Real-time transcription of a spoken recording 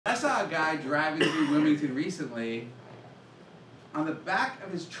I saw a guy driving through Wilmington recently. On the back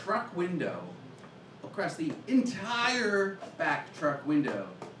of his truck window, across the entire back truck window,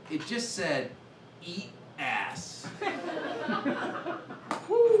 it just said, "Eat ass." That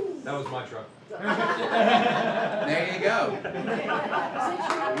was my truck. There you go.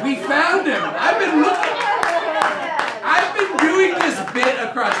 We found him. I've been doing this bit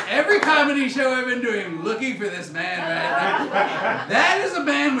across every comedy show I've been doing, looking for this man, right? That is a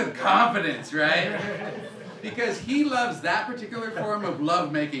man with confidence, right? Because he loves that particular form of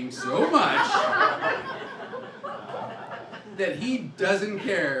lovemaking so much that he doesn't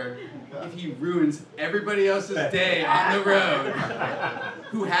care if he ruins everybody else's day on the road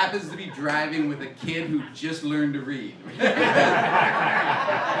who happens to be driving with a kid who just learned to read. There's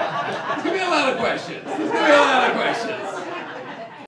gonna be a lot of questions.